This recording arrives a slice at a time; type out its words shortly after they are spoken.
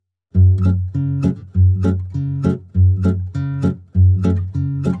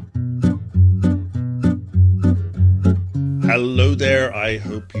there. I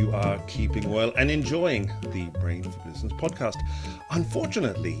hope you are keeping well and enjoying the Brain for Business podcast.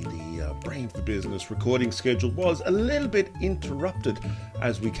 Unfortunately, the Brain for Business recording schedule was a little bit interrupted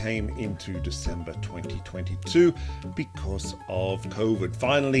as we came into December 2022 because of COVID.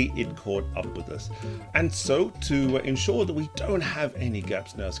 Finally, it caught up with us. And so to ensure that we don't have any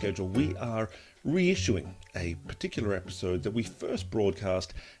gaps in our schedule, we are reissuing a particular episode that we first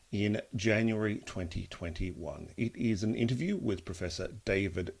broadcast in January 2021. It is an interview with Professor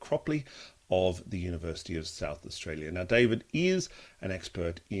David Cropley of the University of South Australia. Now, David is an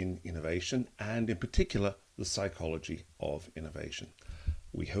expert in innovation and in particular the psychology of innovation.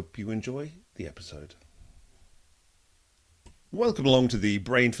 We hope you enjoy the episode. Welcome along to the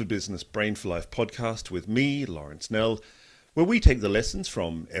Brain for Business, Brain for Life podcast with me, Lawrence Nell, where we take the lessons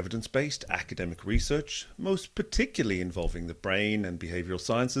from evidence-based academic research, most particularly involving the brain and behavioral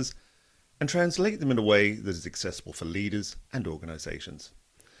sciences, and translate them in a way that is accessible for leaders and organizations.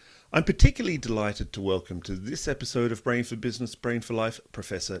 I'm particularly delighted to welcome to this episode of Brain for Business, Brain for Life,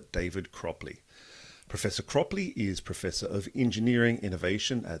 Professor David Cropley. Professor Cropley is Professor of Engineering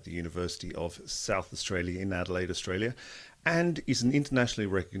Innovation at the University of South Australia in Adelaide, Australia, and is an internationally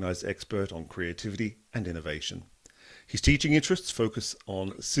recognized expert on creativity and innovation. His teaching interests focus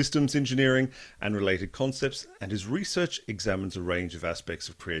on systems engineering and related concepts, and his research examines a range of aspects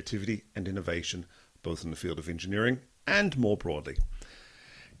of creativity and innovation, both in the field of engineering and more broadly.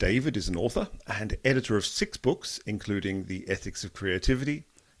 David is an author and editor of 6 books, including The Ethics of Creativity,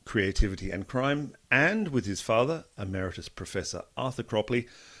 Creativity and Crime, and with his father, Emeritus Professor Arthur Cropley,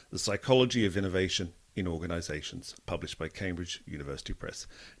 The Psychology of Innovation in Organizations, published by Cambridge University Press.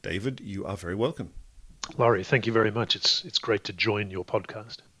 David, you are very welcome. Laurie, thank you very much. It's great to join your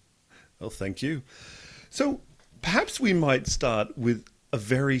podcast. Well, thank you. So perhaps we might start with a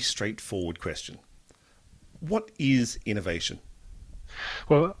very straightforward question. What is innovation?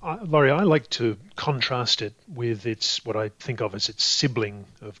 Well, Laurie, I like to contrast it with what I think of as its sibling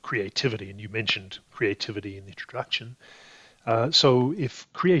of creativity. And you mentioned creativity in the introduction. So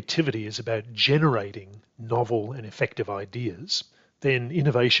if creativity is about generating novel and effective ideas, then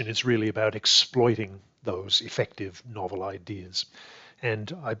innovation is really about exploiting those effective novel ideas.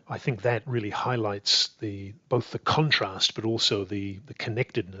 And I think that really highlights both the contrast but also the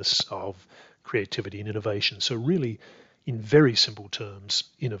connectedness of creativity and innovation. So really, in very simple terms,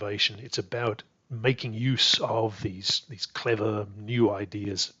 innovation, it's about making use of these clever new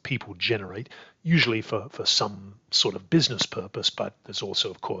ideas people generate, usually for some sort of business purpose, but there's also,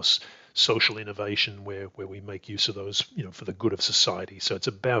 of course, social innovation where we make use of those, for the good of society. So it's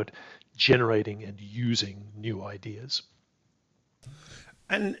about generating and using new ideas.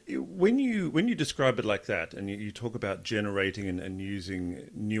 And when you describe it like that, and you talk about generating and using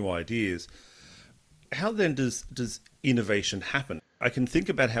new ideas, how then does innovation happen? I can think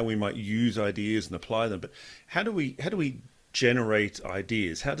about how we might use ideas and apply them, but how do we generate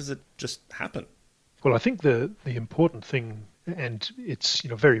ideas? How does it just happen? Well, I think the important thing, and it's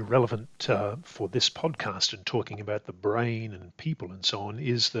very relevant for this podcast and talking about the brain and people and so on,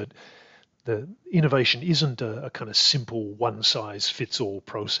 is that the innovation isn't a kind of simple one-size-fits-all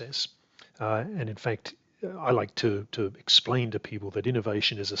process. And in fact, I like to explain to people that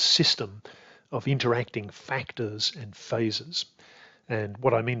innovation is a system of interacting factors and phases. And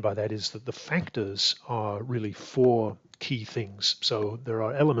what I mean by that is that the factors are really 4 key things. So there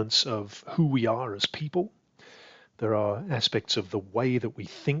are elements of who we are as people. There are aspects of the way that we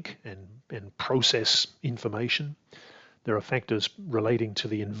think and process information. There are factors relating to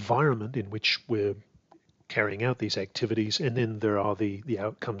the environment in which we're carrying out these activities. And then there are the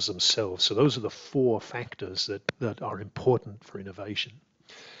outcomes themselves. So those are the 4 factors that are important for innovation.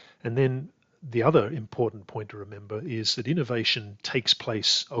 And then the other important point to remember is that innovation takes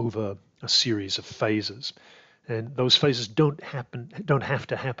place over a series of phases. And those phases don't have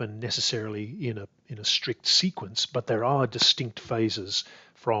to happen necessarily in a strict sequence, but there are distinct phases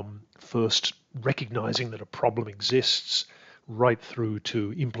from first recognizing that a problem exists right through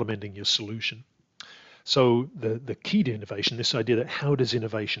to implementing your solution. So the key to innovation, this idea that how does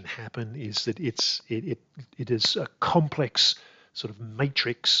innovation happen, is that it is a complex sort of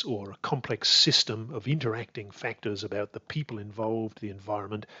matrix or a complex system of interacting factors about the people involved, the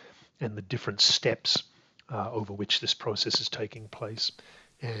environment, and the different steps over which this process is taking place.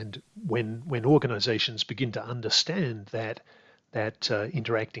 And when organizations begin to understand that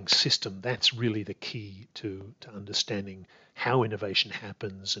interacting system, that's really the key to understanding how innovation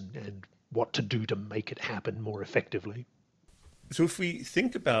happens and what to do to make it happen more effectively. So if we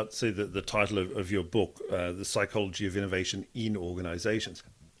think about, say, the title of your book, The Psychology of Innovation in Organizations,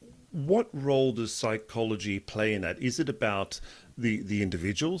 What role does psychology play in that? Is it about the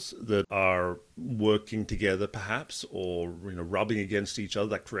individuals that are working together, perhaps, or rubbing against each other,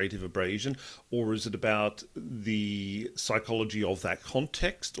 that creative abrasion, or is it about the psychology of that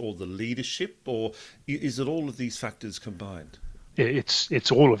context, or the leadership, or is it all of these factors combined?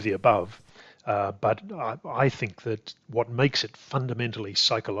 It's all of the above. But I think that what makes it fundamentally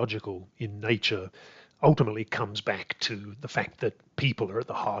psychological in nature ultimately comes back to the fact that people are at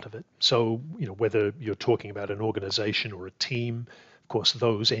the heart of it. So, whether you're talking about an organization or a team, of course,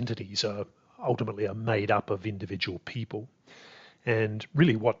 those entities are ultimately made up of individual people. And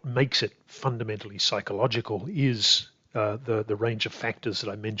really what makes it fundamentally psychological is the range of factors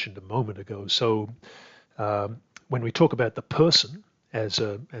that I mentioned a moment ago. So when we talk about the person as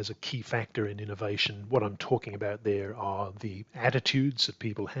a key factor in innovation, what I'm talking about there are the attitudes that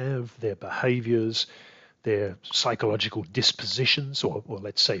people have, their behaviors, their psychological dispositions, or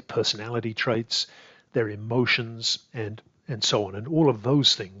let's say personality traits, their emotions, and so on. And all of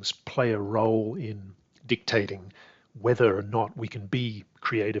those things play a role in dictating whether or not we can be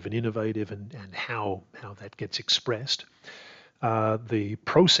creative and innovative, and how that gets expressed. The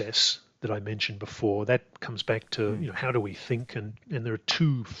process that I mentioned before, that comes back to how do we think, and there are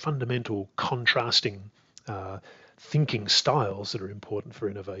two fundamental contrasting thinking styles that are important for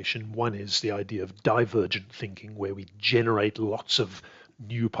innovation. One is the idea of divergent thinking, where we generate lots of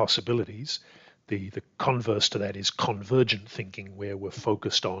new possibilities. The converse to that is convergent thinking, where we're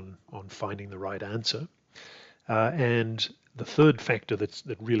focused on finding the right answer. And the third factor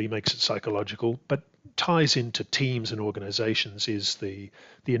that really makes it psychological, but ties into teams and organizations, is the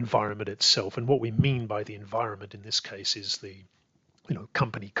environment itself. And what we mean by the environment in this case is the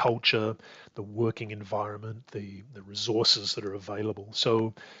company culture, the working environment, the resources that are available.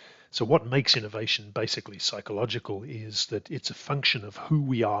 So what makes innovation basically psychological is that it's a function of who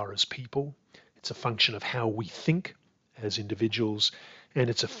we are as people, it's a function of how we think as individuals, and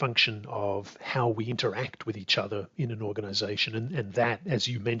it's a function of how we interact with each other in an organization. And that, as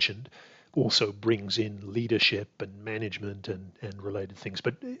you mentioned, also brings in leadership and management and related things.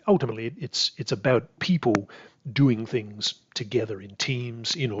 But ultimately, it's about people doing things together in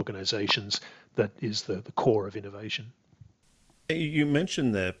teams, in organizations, that is the core of innovation. You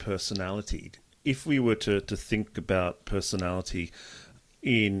mentioned their personality. If we were to think about personality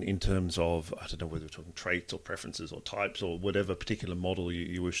in terms of, I don't know whether we're talking traits or preferences or types or whatever particular model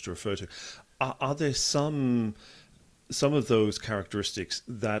you wish to refer to, are there some of those characteristics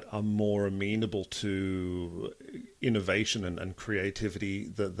that are more amenable to innovation and creativity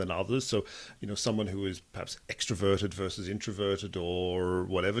than others? So, someone who is perhaps extroverted versus introverted or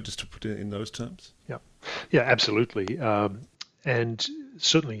whatever, just to put it in those terms? Yeah, absolutely. And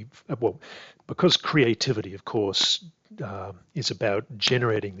certainly, well, because creativity, of course, is about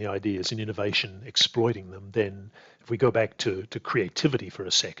generating the ideas, and innovation exploiting them, then if we go back to creativity for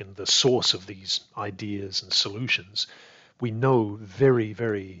a second, the source of these ideas and solutions, we know very,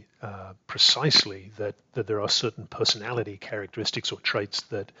 very precisely that there are certain personality characteristics or traits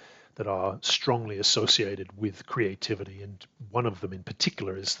that are strongly associated with creativity. And one of them in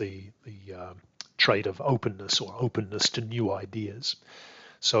particular is the trait of openness, or openness to new ideas.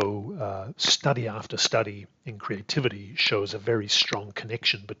 So study after study in creativity shows a very strong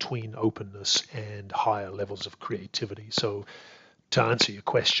connection between openness and higher levels of creativity. So to answer your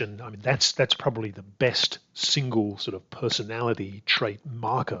question, I mean, that's probably the best single sort of personality trait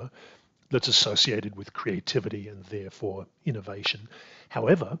marker that's associated with creativity and therefore innovation.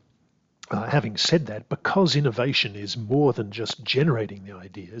 However, having said that, because innovation is more than just generating the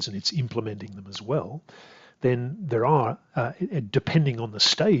ideas and it's implementing them as well, then there are, depending on the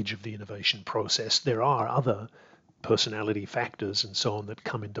stage of the innovation process, there are other personality factors and so on that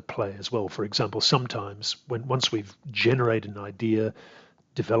come into play as well. For example, sometimes once we've generated an idea,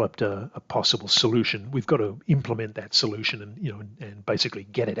 developed a possible solution, we've got to implement that solution and basically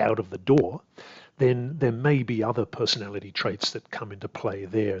get it out of the door. Then there may be other personality traits that come into play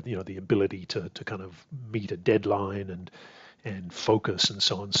there. The ability to kind of meet a deadline and focus and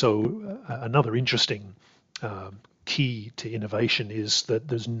so on. So another interesting key to innovation is that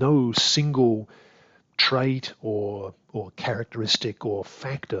there's no single trait or characteristic or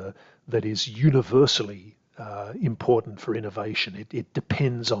factor that is universally important for innovation. It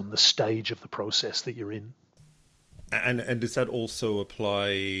depends on the stage of the process that you're in. And does that also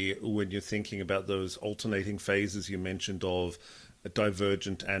apply when you're thinking about those alternating phases you mentioned of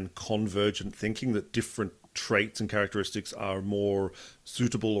divergent and convergent thinking, that different traits and characteristics are more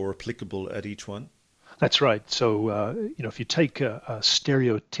suitable or applicable at each one? That's right. So, if you take a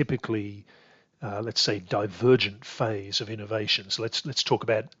stereotypically let's say, divergent phase of innovation. So let's talk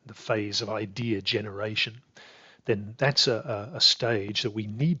about the phase of idea generation. Then that's a stage that we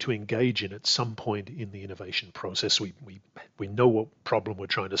need to engage in at some point in the innovation process. We know what problem we're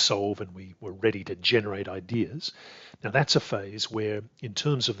trying to solve, and we're ready to generate ideas. Now that's a phase where, in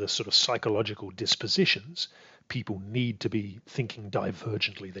terms of the sort of psychological dispositions, people need to be thinking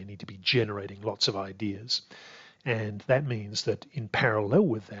divergently. They need to be generating lots of ideas. And that means that in parallel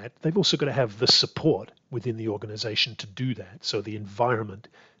with that, they've also got to have the support within the organization to do that. So the environment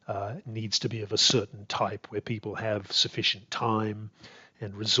needs to be of a certain type where people have sufficient time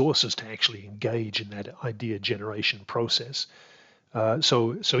and resources to actually engage in that idea generation process.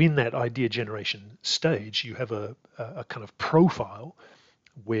 So in that idea generation stage, you have a kind of profile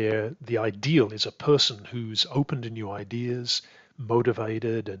where the ideal is a person who's open to new ideas,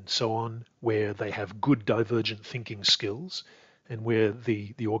 motivated, and so on, where they have good divergent thinking skills, and where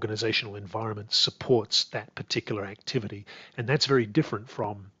the organizational environment supports that particular activity. And that's very different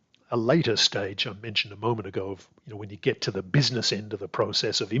from a later stage I mentioned a moment ago of, when you get to the business end of the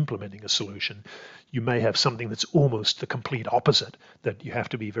process of implementing a solution, you may have something that's almost the complete opposite, that you have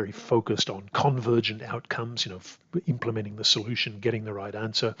to be very focused on convergent outcomes, implementing the solution, getting the right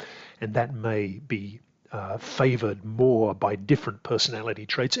answer, and that may be favored more by different personality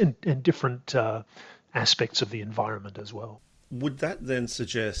traits and different aspects of the environment as well. Would that then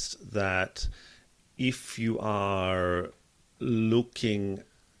suggest that if you are looking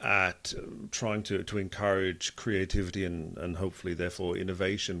at trying to encourage creativity and hopefully therefore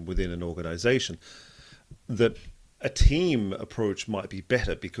innovation within an organization, that a team approach might be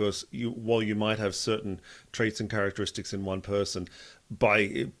better, because while you might have certain traits and characteristics in one person,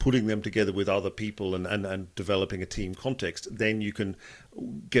 by putting them together with other people and developing a team context, then you can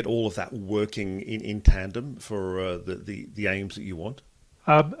get all of that working in tandem for the aims that you want?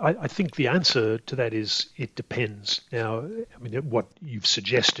 I think the answer to that is it depends. Now, I mean, what you've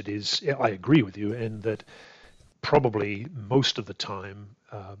suggested is, I agree with you, and that probably most of the time,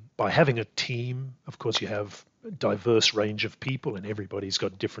 by having a team, of course, you have a diverse range of people and everybody's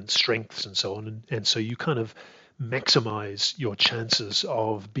got different strengths and so on. And so you kind of maximize your chances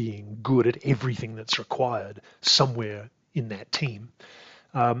of being good at everything that's required somewhere in that team.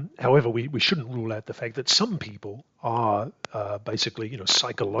 However, we shouldn't rule out the fact that some people are basically,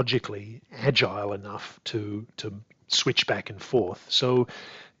 psychologically agile enough to switch back and forth. So,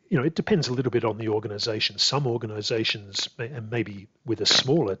 it depends a little bit on the organization. Some organizations, and maybe with a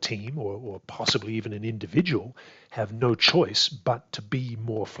smaller team or possibly even an individual, have no choice but to be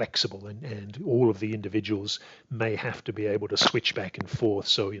more flexible, and all of the individuals may have to be able to switch back and forth.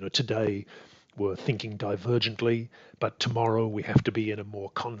 So, today we're thinking divergently, but tomorrow we have to be in a more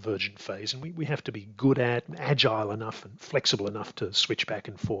convergent phase, and we have to be good at, agile enough and flexible enough to switch back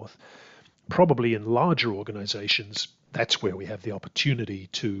and forth. Probably in larger organizations, that's where we have the opportunity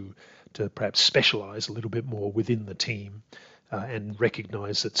to perhaps specialize a little bit more within the team, and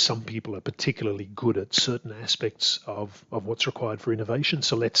recognize that some people are particularly good at certain aspects of what's required for innovation.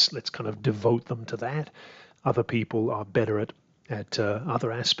 So let's kind of devote them to that. Other people are better at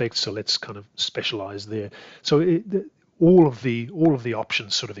other aspects, so let's kind of specialize there. So all of the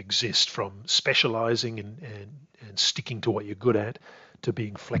options sort of exist, from specializing and sticking to what you're good at, to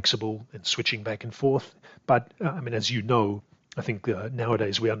being flexible and switching back and forth. But I mean, as you know, I think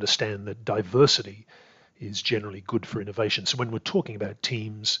nowadays we understand that diversity is generally good for innovation. So when we're talking about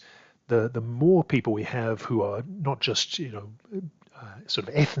teams, the more people we have who are not just sort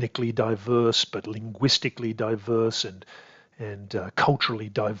of ethnically diverse, but linguistically diverse and culturally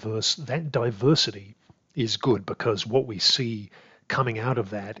diverse, that diversity is good, because what we see coming out of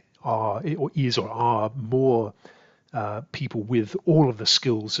that are more people with all of the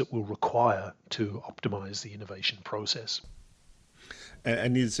skills that we'll require to optimize the innovation process.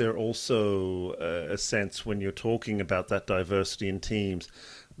 And is there also a sense, when you're talking about that diversity in teams,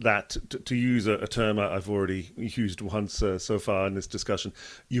 that, to use a term I've already used once so far in this discussion,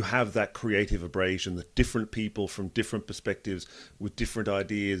 you have that creative abrasion, that different people from different perspectives with different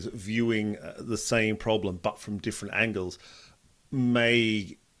ideas viewing the same problem but from different angles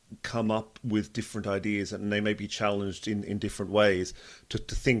may come up with different ideas, and they may be challenged in different ways to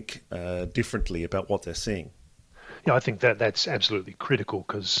think differently about what they're seeing. Yeah, I think that's absolutely critical,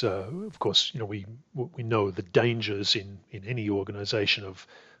 because, of course, we know the dangers in any organization of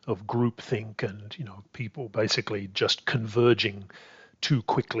groupthink, and people basically just converging too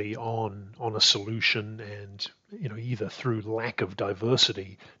quickly on a solution, and either through lack of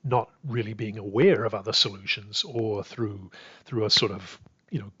diversity, not really being aware of other solutions, or through a sort of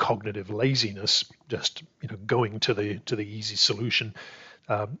cognitive laziness, just going to the easy solution.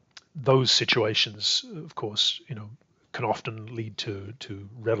 those situations, of course, can often lead to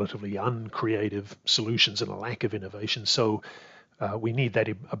relatively uncreative solutions and a lack of innovation. So we need that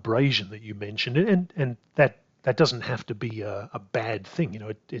abrasion that you mentioned, and that doesn't have to be a bad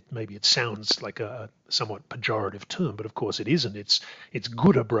thing. Maybe it sounds like a somewhat pejorative term, but of course it isn't. It's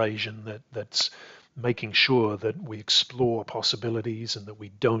good abrasion that's making sure that we explore possibilities and that we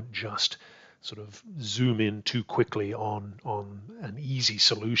don't just sort of zoom in too quickly on an easy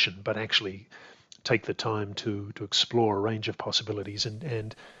solution, but actually take the time to explore a range of possibilities.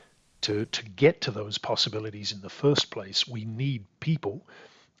 And to get to those possibilities in the first place, we need people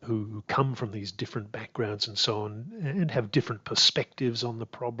who come from these different backgrounds and so on, and have different perspectives on the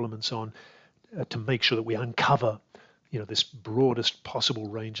problem and so on, to make sure that we uncover, this broadest possible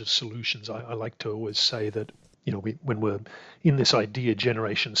range of solutions. I like to always say that, when we're in this idea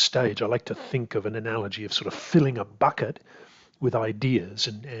generation stage, I like to think of an analogy of sort of filling a bucket with ideas,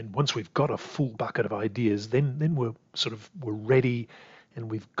 and once we've got a full bucket of ideas, then we're ready,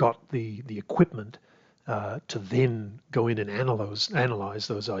 and we've got the equipment to then go in and analyze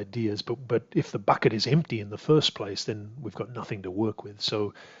those ideas. But if the bucket is empty in the first place, then we've got nothing to work with.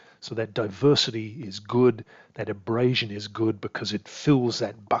 So that diversity is good, that abrasion is good, because it fills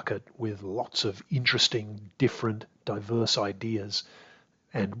that bucket with lots of interesting, different, diverse ideas.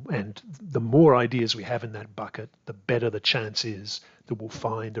 And the more ideas we have in that bucket, the better the chance is that we'll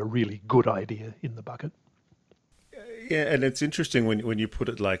find a really good idea in the bucket. Yeah, and it's interesting when you put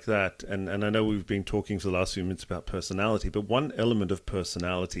it like that, and I know we've been talking for the last few minutes about personality, but one element of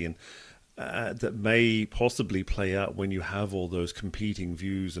personality and that may possibly play out when you have all those competing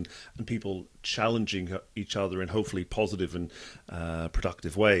views and people challenging each other in hopefully positive and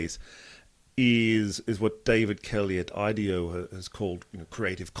productive ways is what David Kelly at IDEO has called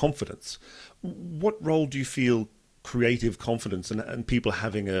creative confidence. What role do you feel creative confidence and people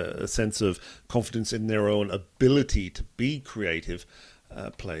having a sense of confidence in their own ability to be creative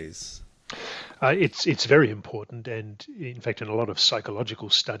plays? It's very important, and in fact, in a lot of psychological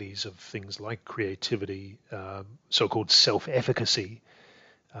studies of things like creativity, so-called self-efficacy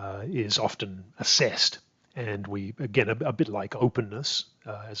is often assessed. And we, again, a bit like openness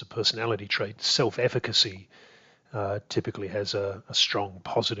as a personality trait, self-efficacy typically has a strong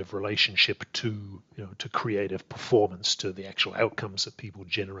positive relationship to creative performance, to the actual outcomes that people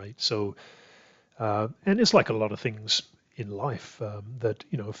generate. So, and it's like a lot of things in life, that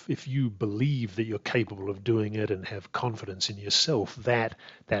if you believe that you're capable of doing it and have confidence in yourself, that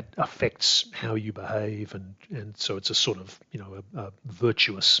affects how you behave, and so it's a sort of a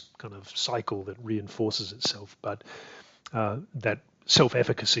virtuous kind of cycle that reinforces itself. But that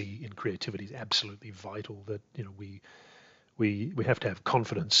self-efficacy in creativity is absolutely vital. That we have to have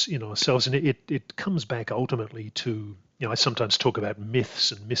confidence in ourselves, and it comes back ultimately to I sometimes talk about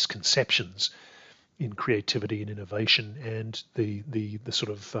myths and misconceptions in creativity and innovation, and the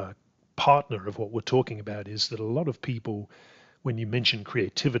sort of partner of what we're talking about is that a lot of people, when you mention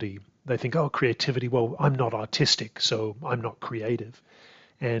creativity, they think, oh, creativity, well, I'm not artistic, so I'm not creative.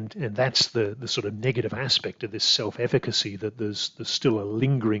 And that's the sort of negative aspect of this self-efficacy, that there's still a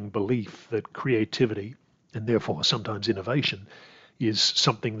lingering belief that creativity, and therefore sometimes innovation, is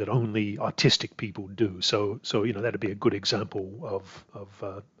something that only artistic people do. So that'd be a good example of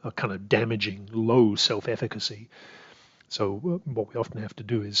a kind of damaging low self-efficacy. So what we often have to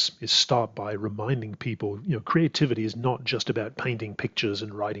do is start by reminding people, creativity is not just about painting pictures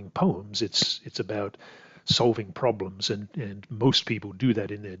and writing poems. It's about solving problems, and most people do that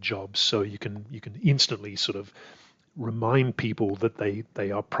in their jobs. So you can instantly sort of remind people that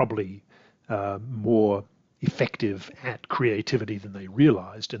they are probably more effective at creativity than they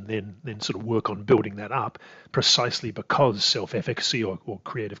realized, and then sort of work on building that up, precisely because self-efficacy or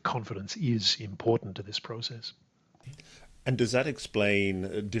creative confidence is important to this process. And does that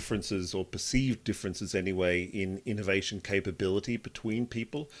explain differences or perceived differences anyway in innovation capability between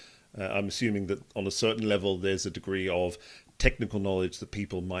people? I'm assuming that on a certain level there's a degree of technical knowledge that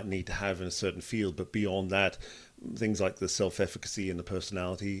people might need to have in a certain field, but beyond that, things like the self-efficacy and the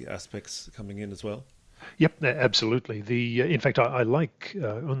personality aspects coming in as well? Yep, absolutely. In fact, I like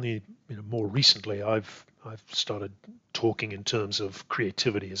only more recently I've started talking in terms of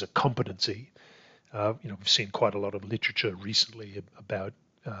creativity as a competency. We've seen quite a lot of literature recently about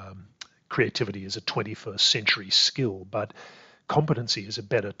creativity as a 21st century skill, but competency is a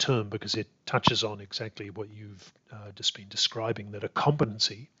better term because it touches on exactly what you've just been describing. That a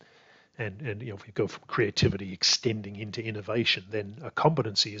competency, and if we go from creativity extending into innovation, then a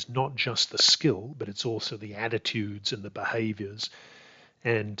competency is not just the skill, but it's also the attitudes and the behaviors.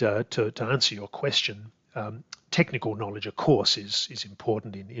 And to answer your question, technical knowledge, of course, is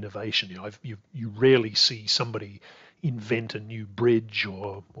important in innovation. You rarely see somebody invent a new bridge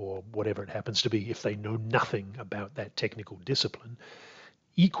or whatever it happens to be if they know nothing about that technical discipline.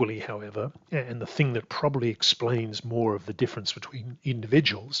 Equally, however, and the thing that probably explains more of the difference between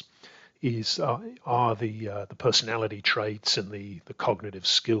individuals are the personality traits and the cognitive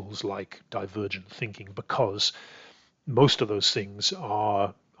skills like divergent thinking, because most of those things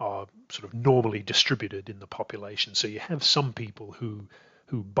are sort of normally distributed in the population. So you have some people who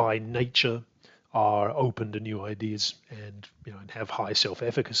by nature are open to new ideas and and have high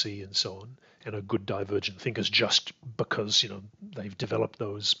self-efficacy and so on, and are good divergent thinkers just because they've developed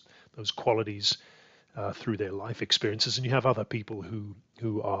those qualities through their life experiences. And you have other people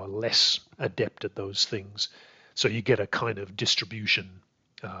who are less adept at those things. So you get a kind of distribution,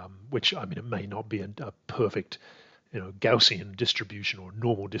 which it may not be a perfect Gaussian distribution or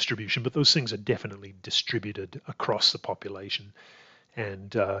normal distribution, but those things are definitely distributed across the population.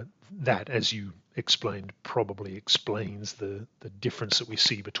 And that, as you explained, probably explains the difference that we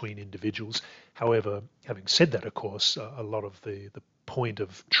see between individuals. However, having said that, of course, a lot of the point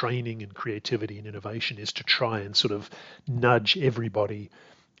of training and creativity and innovation is to try and sort of nudge everybody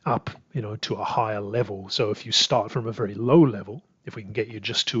up, to a higher level. So if you start from a very low level, if we can get you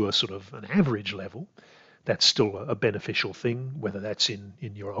just to a sort of an average level, that's still a beneficial thing, whether that's in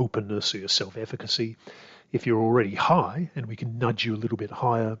your openness or your self-efficacy. If you're already high and we can nudge you a little bit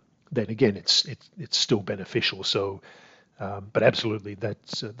higher, then again, it's still beneficial. So, but absolutely,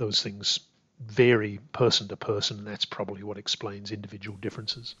 that's those things vary person to person, and that's probably what explains individual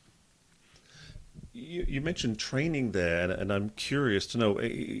differences. You mentioned training there, and I'm curious to know,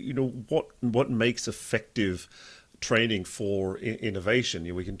 what makes effective training for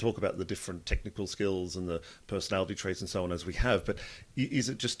innovation. We can talk about the different technical skills and the personality traits and so on as we have, but is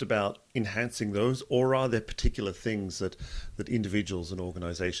it just about enhancing those, or are there particular things that individuals and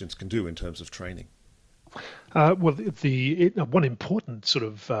organizations can do in terms of training? Well, one important sort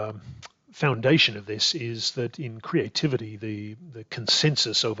of foundation of this is that in creativity, the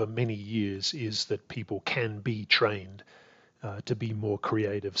consensus over many years is that people can be trained to be more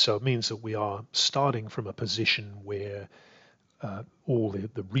creative. So it means that we are starting from a position where all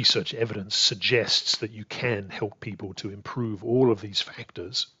the research evidence suggests that you can help people to improve all of these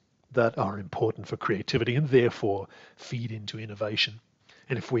factors that are important for creativity and therefore feed into innovation.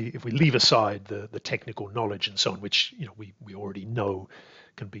 And if we leave aside the technical knowledge and so on, which we already know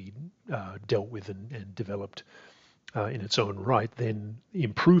can be dealt with and developed in its own right, then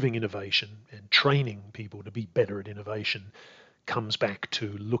improving innovation and training people to be better at innovation comes back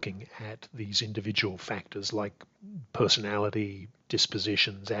to looking at these individual factors like personality,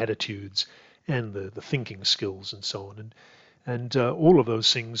 dispositions, attitudes, and the thinking skills and so on. And all of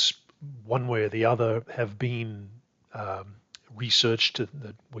those things, one way or the other, have been researched,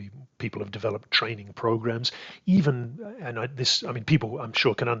 that people have developed training programs. People I'm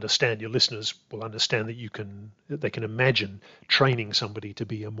sure can understand, your listeners will understand that they can imagine training somebody to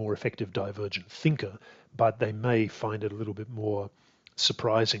be a more effective divergent thinker, but they may find it a little bit more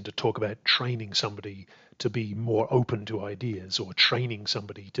surprising to talk about training somebody to be more open to ideas or training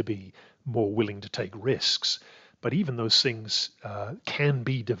somebody to be more willing to take risks. But even those things can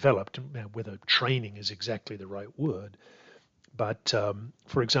be developed, whether training is exactly the right word. But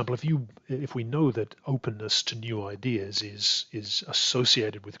for example, if we know that openness to new ideas is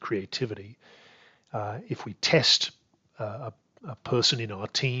associated with creativity, if we test a person in our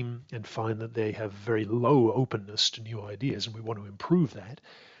team and find that they have very low openness to new ideas and we want to improve that,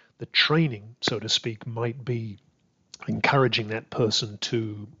 the training, so to speak, might be encouraging that person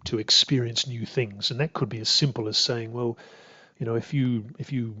to experience new things. And that could be as simple as saying, well, if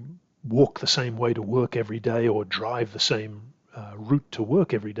you walk the same way to work every day or drive the same route to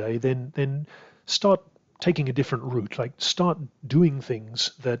work every day, then start taking a different route. Like start doing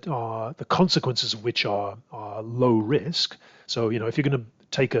things that are the consequences of which are low risk. So if you're going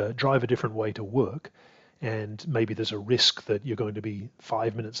to drive a different way to work, and maybe there's a risk that you're going to be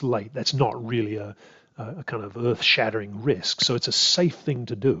 5 minutes late, that's not really a kind of earth-shattering risk. So it's a safe thing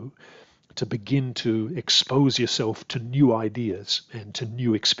to do, to begin to expose yourself to new ideas and to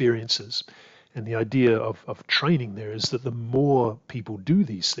new experiences. And the idea of training there is that the more people do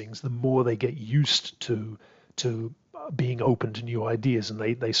these things, the more they get used to being open to new ideas, and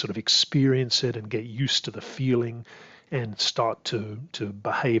they sort of experience it and get used to the feeling and start to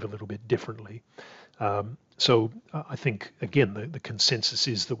behave a little bit differently. So I think, again, the consensus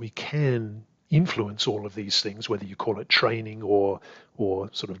is that we can influence all of these things, whether you call it training or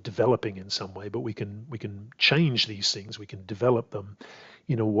sort of developing in some way, but we can change these things, we can develop them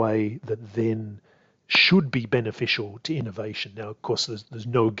in a way that then should be beneficial to innovation. Now, of course, there's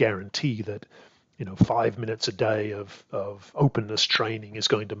no guarantee that 5 minutes a day of openness training is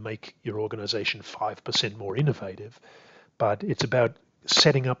going to make your organization 5% more innovative, but it's about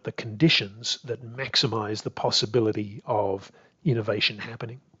setting up the conditions that maximize the possibility of innovation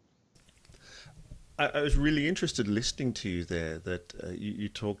happening. I was really interested listening to you there that you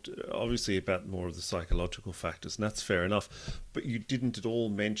talked obviously about more of the psychological factors, and that's fair enough, but you didn't at all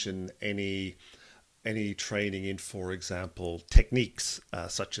mention any training in, for example, techniques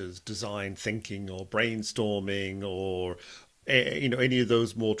such as design thinking or brainstorming or any of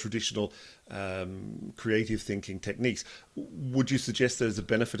those more traditional creative thinking techniques. Would you suggest there's a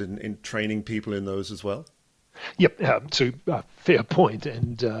benefit in training people in those as well? Yep, so fair point,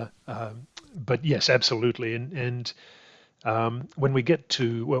 and but yes, absolutely, and when we get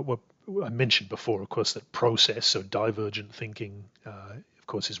to what I mentioned before, of course, that process, so divergent thinking, of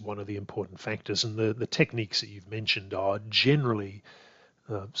course, is one of the important factors, and the techniques that you've mentioned are generally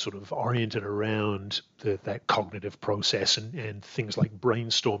sort of oriented around that cognitive process, and things like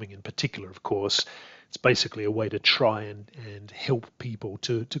brainstorming in particular, of course. It's basically a way to try and help people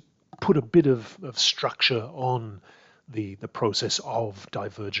to put a bit of structure on the process of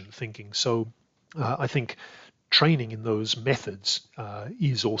divergent thinking. So I think training in those methods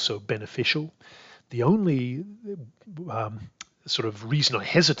is also beneficial. The only sort of reason I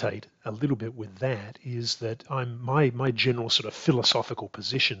hesitate a little bit with that is that my general sort of philosophical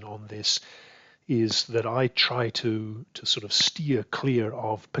position on this is that I try to sort of steer clear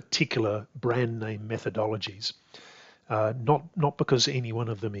of particular brand name methodologies. Not because any one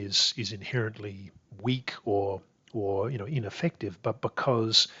of them is inherently weak or ineffective, but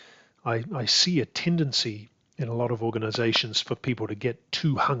because I see a tendency in a lot of organizations for people to get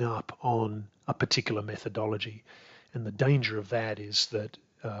too hung up on a particular methodology. And the danger of that is that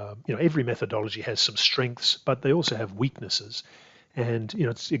every methodology has some strengths, but they also have weaknesses. And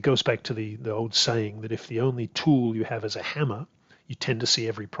it goes back to the old saying that if the only tool you have is a hammer, you tend to see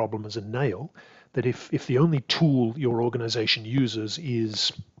every problem as a nail. That if the only tool your organization uses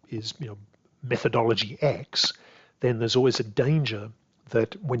is methodology X, then there's always a danger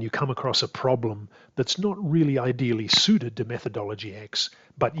that when you come across a problem that's not really ideally suited to methodology X,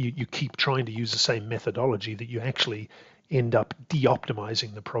 but you keep trying to use the same methodology, that you actually end up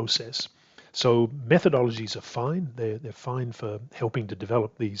de-optimizing the process. So methodologies are fine. They're fine for helping to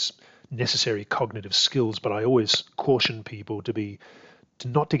develop these necessary cognitive skills, but I always caution people to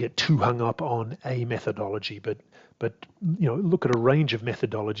not to get too hung up on a methodology, but look at a range of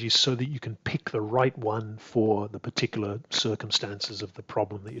methodologies so that you can pick the right one for the particular circumstances of the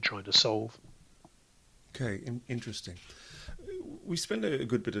problem that you're trying to solve. Okay, interesting. We spend a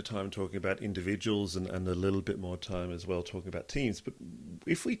good bit of time talking about individuals and a little bit more time as well talking about teams. But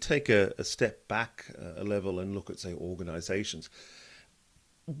if we take a step back a level and look at, say, organizations,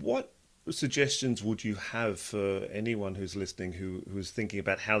 what suggestions would you have for anyone who's listening who's thinking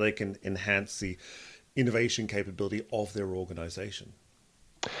about how they can enhance the innovation capability of their organization?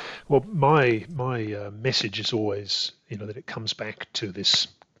 Well, my message is always, that it comes back to this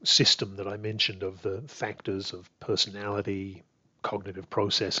system that I mentioned of the factors of personality, cognitive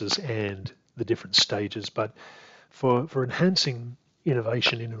processes, and the different stages. But for enhancing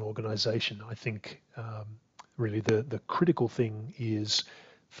innovation in an organization, I think really the critical thing is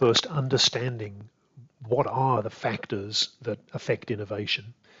first understanding what are the factors that affect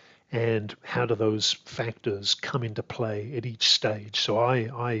innovation and how do those factors come into play at each stage. So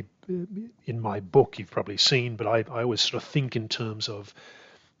I in my book, you've probably seen, but I always sort of think in terms of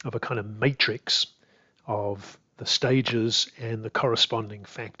a kind of matrix of the stages and the corresponding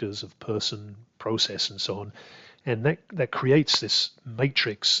factors of person, process, and so on. And that creates this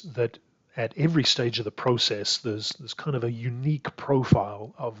matrix that at every stage of the process, there's kind of a unique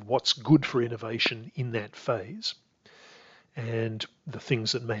profile of what's good for innovation in that phase and the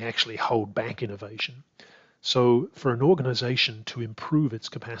things that may actually hold back innovation. So for an organization to improve its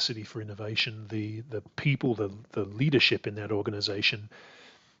capacity for innovation, the people, the leadership in that organization,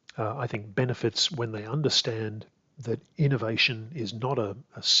 I think benefits when they understand that innovation is not a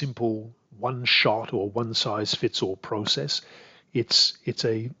simple one-shot or one-size-fits-all process. It's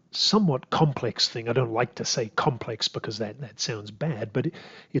a somewhat complex thing. I don't like to say complex because that sounds bad, but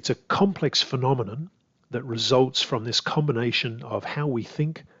it's a complex phenomenon that results from this combination of how we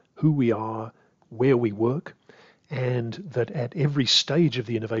think, who we are, where we work, and that at every stage of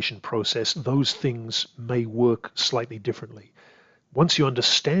the innovation process, those things may work slightly differently. Once you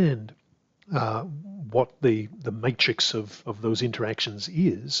understand what the matrix of those interactions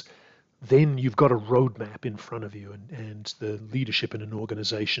is, then you've got a roadmap in front of you, and the leadership in an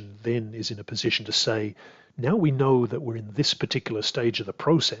organization then is in a position to say, now we know that we're in this particular stage of the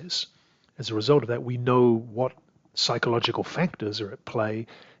process. As a result of that, we know what psychological factors are at play,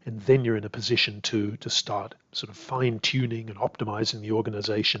 and then you're in a position to start sort of fine-tuning and optimizing the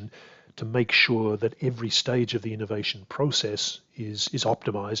organization to make sure that every stage of the innovation process is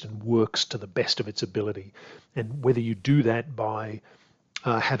optimized and works to the best of its ability. And whether you do that by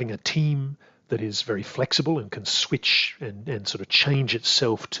having a team that is very flexible and can switch and sort of change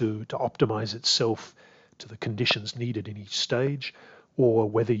itself to optimize itself to the conditions needed in each stage, or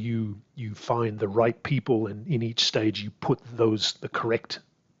whether you find the right people and in each stage you put the correct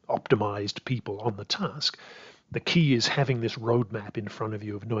optimized people on the task. The key is having this roadmap in front of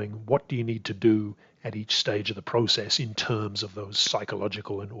you of knowing what do you need to do at each stage of the process in terms of those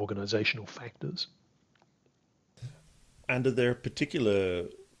psychological and organizational factors. And are there particular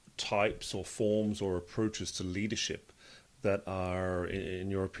types or forms or approaches to leadership that are,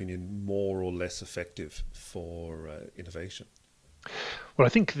 in your opinion, more or less effective for innovation? Well, I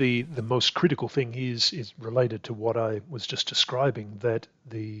think the most critical thing is related to what I was just describing, that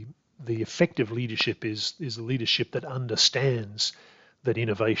the effective leadership is a leadership that understands that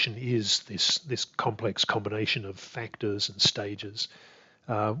innovation is this complex combination of factors and stages.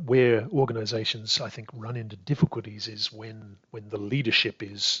 Where organizations, I think, run into difficulties is when the leadership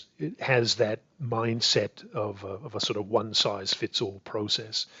has that mindset of a sort of one-size-fits-all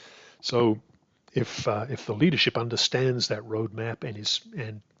process. So if the leadership understands that roadmap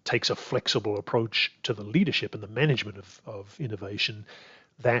and takes a flexible approach to the leadership and the management of innovation,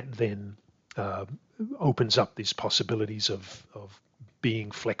 that then opens up these possibilities of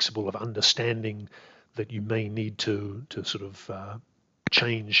being flexible, of understanding that you may need to sort of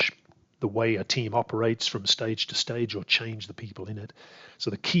change the way a team operates from stage to stage, or change the people in it. So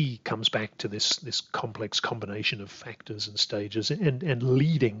the key comes back to this complex combination of factors and stages, and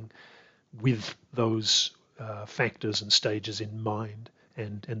leading with those factors and stages in mind,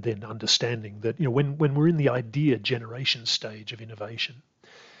 and then understanding that when we're in the idea generation stage of innovation,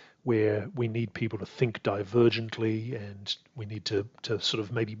 where we need people to think divergently and we need to sort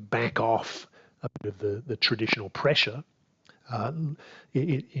of maybe back off a bit of the traditional pressure.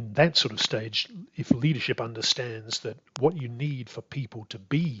 In that sort of stage, if leadership understands that what you need for people to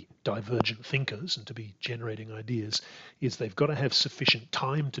be divergent thinkers and to be generating ideas is they've got to have sufficient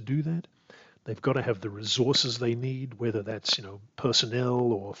time to do that. They've got to have the resources they need, whether that's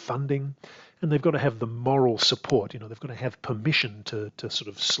personnel or funding, and they've got to have the moral support. They've got to have permission to sort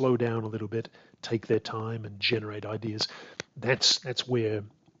of slow down a little bit, take their time, and generate ideas. That's where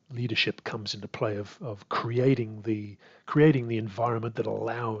leadership comes into play of creating the environment that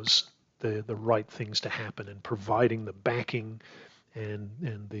allows the right things to happen, and providing the backing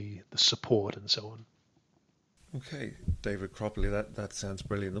and the support and so on. Okay, David Cropley, that sounds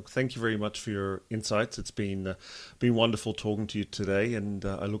brilliant. Look, thank you very much for your insights. It's been wonderful talking to you today, and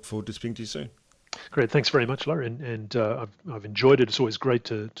I look forward to speaking to you soon. Great, thanks very much, Laurie, and I've enjoyed it. It's always great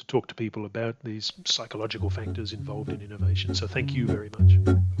to talk to people about these psychological factors involved in innovation. So thank you very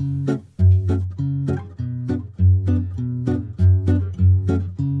much.